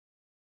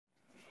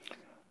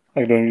How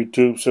you doing,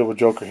 YouTube? Silver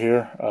Joker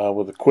here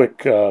with a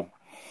quick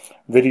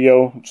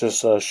video,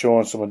 just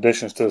showing some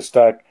additions to the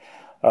stack.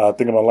 I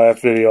think in my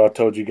last video I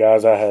told you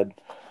guys I had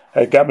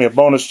got me a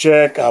bonus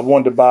check. I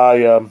wanted to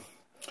buy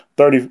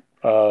 30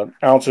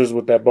 ounces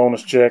with that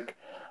bonus check.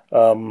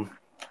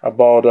 I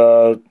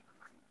bought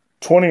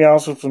 20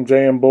 ounces from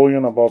JM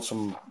Bullion. I bought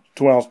some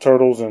 2-ounce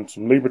turtles and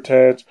some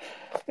Libertads,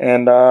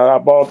 and I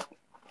bought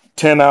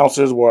 10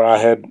 ounces where I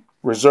had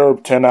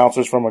reserved 10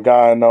 ounces from a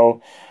guy I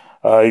know.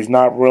 He's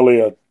not really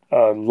a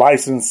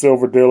licensed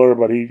silver dealer,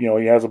 but he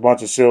has a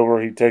bunch of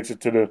silver. He takes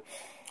it to the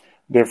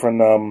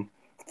different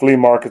flea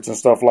markets and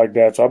stuff like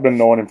that. So I've been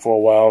knowing him for a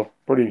while.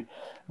 Pretty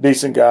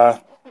decent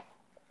guy.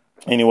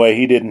 Anyway,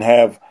 he didn't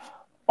have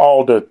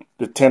all the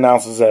 10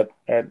 ounces at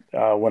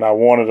when I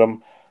wanted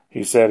them.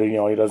 He said he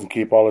doesn't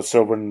keep all his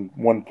silver in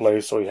one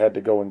place, so he had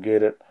to go and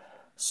get it.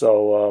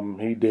 So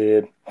he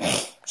did.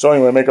 So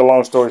anyway, make a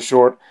long story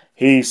short,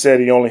 he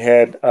said he only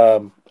had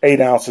 8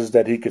 ounces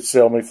that he could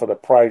sell me for the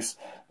price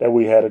that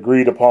we had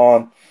agreed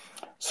upon.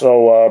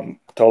 So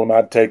told him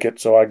I'd take it.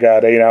 So I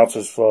got 8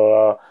 ounces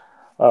for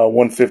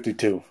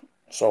 $152.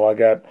 So I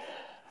got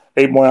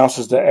 8 more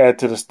ounces to add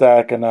to the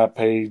stack, and I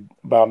paid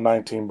about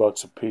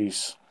 $19 a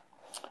piece.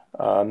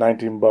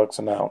 $19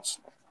 an ounce.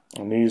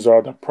 And these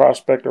are the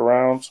prospector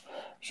rounds.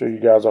 I'm sure you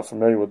guys are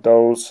familiar with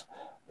those.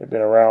 They've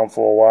been around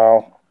for a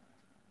while.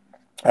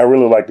 I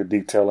really like the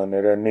detail in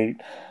there. They're neat.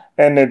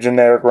 And they're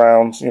generic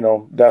rounds.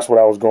 That's what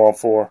I was going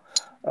for.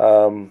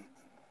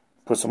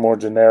 Put some more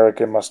generic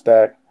in my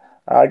stack.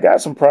 I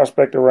got some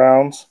prospector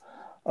rounds.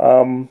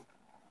 So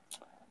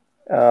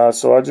I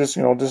just,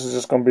 this is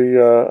just going to be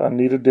a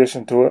neat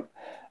addition to it.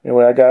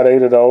 Anyway, I got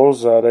 8 of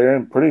those. They're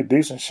in pretty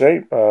decent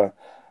shape. To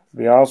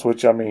be honest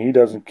with you, I mean, he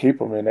doesn't keep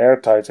them in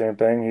airtights or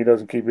anything. He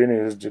doesn't keep any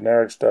of his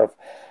generic stuff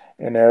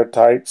in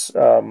airtights,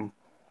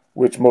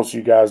 which most of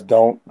you guys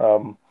don't.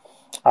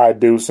 I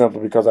do, simply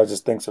because I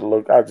just think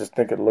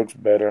it looks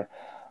better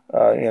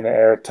in an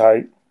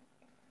airtight.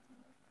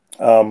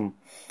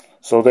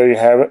 So there you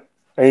have it,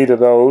 8 of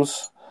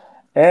those.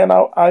 And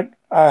I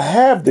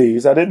have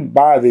these. I didn't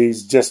buy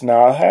these just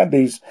now. I had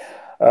these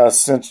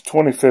since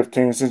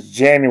 2015, since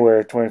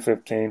January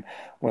 2015,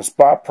 when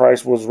spot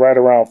price was right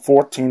around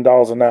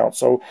 $14 an ounce.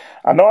 So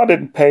I know I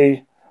didn't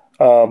pay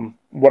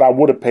what I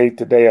would have paid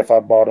today if I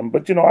bought them.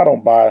 But I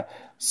don't buy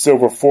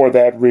silver for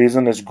that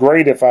reason. It's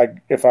great if I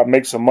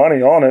make some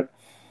money on it,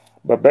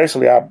 but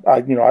basically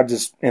I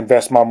just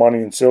invest my money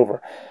in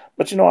silver.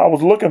 But I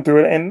was looking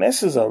through it, and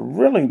this is a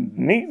really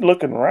neat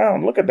looking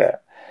round. Look at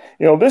that.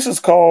 This is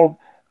called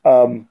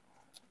the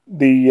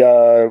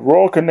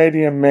Royal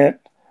Canadian Mint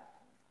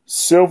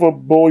Silver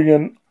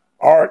Bullion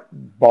Art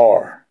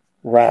Bar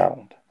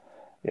Round.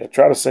 Yeah,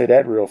 try to say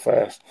that real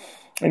fast.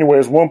 Anyway,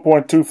 it's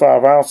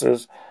 1.25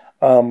 ounces.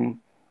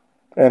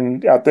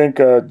 And I think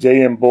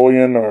JM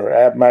Bullion or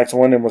AppMax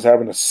Winning was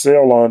having a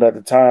sale on it at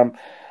the time,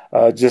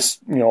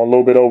 just, a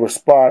little bit over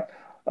spot.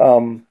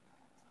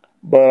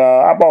 But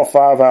I bought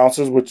 5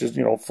 ounces, which is,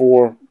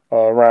 4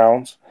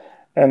 rounds.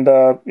 And,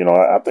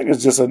 I think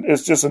it's just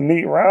a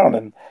neat round.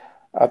 And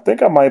I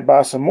think I might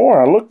buy some more.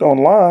 I looked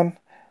online.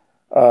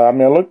 I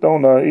looked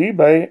on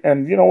eBay,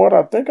 and you know what?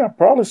 I think I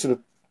probably should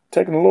have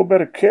taken a little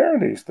better care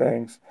of these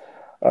things.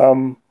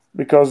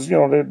 Because,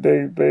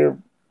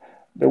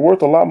 they're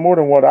worth a lot more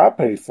than what I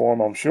paid for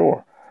them, I'm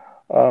sure.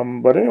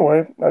 But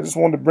anyway, I just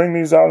wanted to bring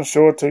these out and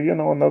show it to you,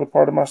 another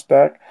part of my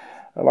stack.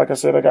 Like I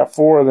said, I got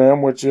 4 of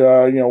them, which,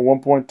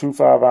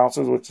 1.25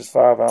 ounces, which is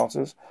 5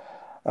 ounces.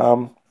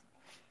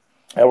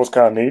 That was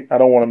kind of neat. I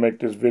don't want to make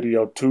this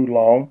video too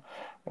long.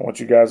 I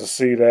want you guys to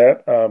see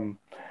that.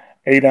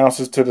 8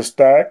 ounces to the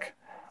stack.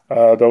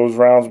 Those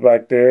rounds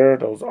back there,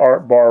 those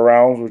art bar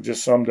rounds, were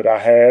just some that I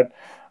had.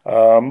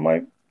 I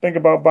might think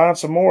about buying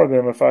some more of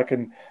them if I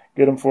can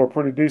get them for a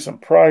pretty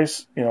decent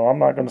price. I'm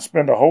not going to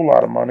spend a whole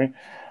lot of money.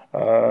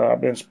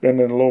 I've been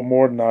spending a little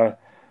more than I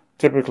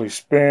typically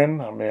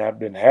spend. I've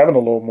been having a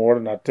little more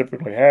than I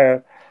typically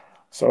have.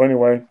 So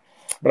anyway,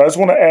 but I just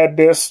want to add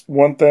this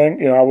one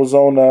thing. I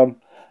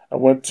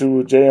went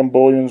to JM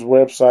Bullion's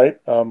website,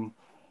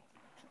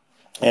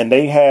 and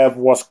they have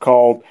what's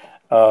called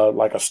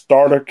like a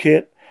starter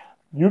kit.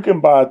 You can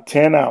buy a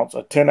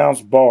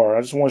 10-ounce bar.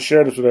 I just want to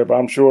share this with everybody.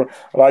 I'm sure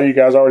a lot of you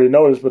guys already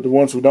know this, but the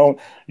ones who don't,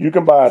 you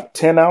can buy a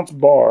 10-ounce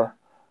bar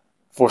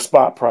for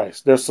spot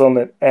price. They're selling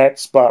it at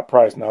spot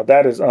price. Now,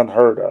 that is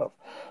unheard of.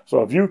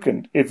 So if your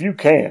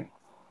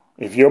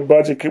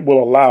budget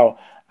will allow,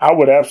 I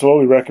would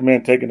absolutely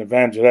recommend taking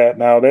advantage of that.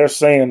 Now, they're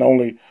saying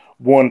only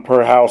 1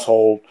 per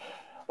household.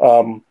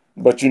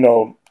 But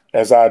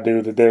as I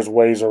do, that there's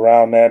ways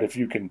around that. If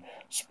you can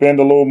spend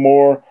a little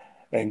more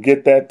and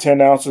get that 10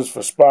 ounces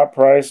for spot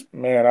price,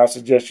 man, I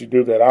suggest you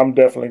do that. I'm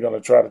definitely going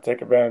to try to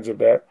take advantage of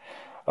that.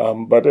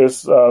 But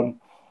it's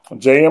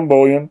JM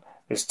Bullion.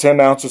 It's 10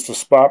 ounces for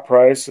spot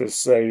price.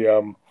 It's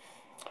a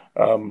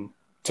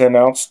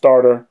 10-ounce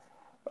starter.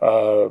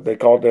 They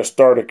call it their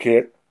starter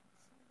kit.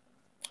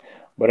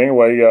 But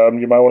anyway,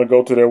 you might want to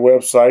go to their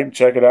website and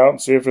check it out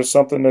and see if it's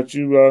something that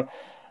you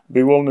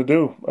be willing to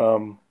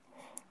do.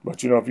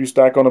 But, if you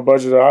stack on a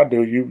budget that I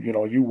do,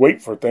 you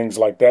wait for things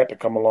like that to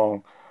come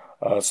along.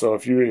 So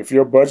if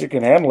your budget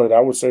can handle it,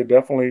 I would say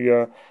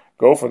definitely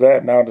go for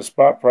that. Now the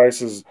spot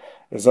price is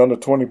under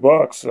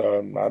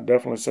 $20. I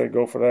definitely say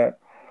go for that.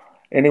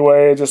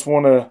 Anyway, I just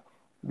want to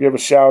give a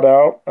shout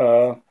out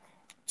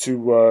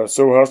to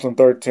Silver Hustling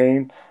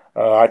 13.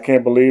 I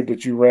can't believe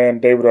that you ran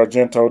David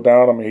Argento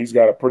down. I mean, he's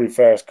got a pretty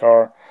fast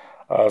car.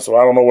 So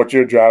I don't know what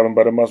you're driving,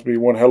 but it must be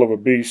one hell of a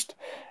beast.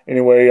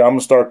 Anyway, I'm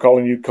gonna start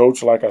calling you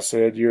Coach. Like I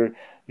said, you're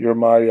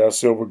my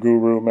silver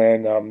guru,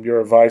 man.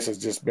 Your advice has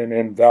just been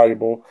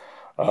invaluable.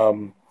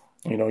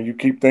 You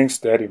keep things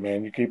steady,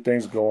 man. You keep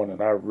things going,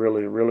 and I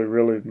really, really,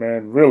 really,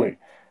 man, really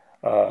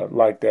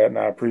like that, and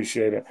I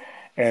appreciate it.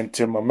 And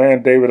to my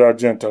man David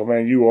Argento,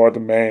 man, you are the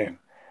man.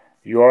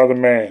 You are the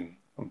man.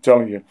 I'm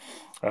telling you.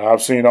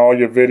 I've seen all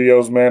your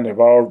videos, man. They've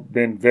all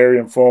been very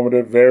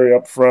informative, very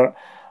upfront.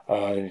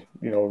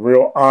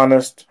 Real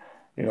honest,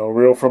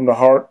 real from the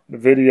heart, the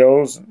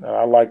videos.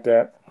 I like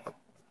that.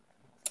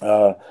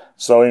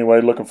 So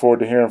anyway, looking forward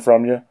to hearing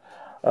from you.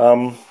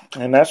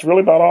 And that's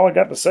really about all I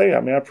got to say.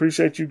 I mean, I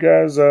appreciate you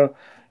guys,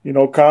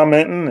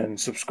 commenting and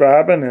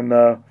subscribing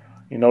and,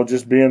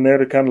 just being there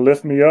to kind of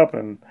lift me up.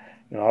 And,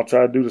 I'll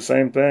try to do the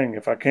same thing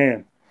if I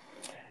can.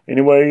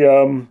 Anyway,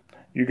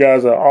 you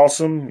guys are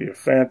awesome. You're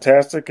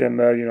fantastic.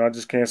 And, I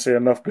just can't say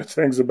enough good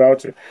things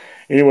about you.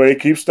 Anyway,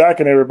 keep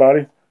stacking,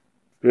 everybody.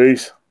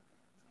 Peace.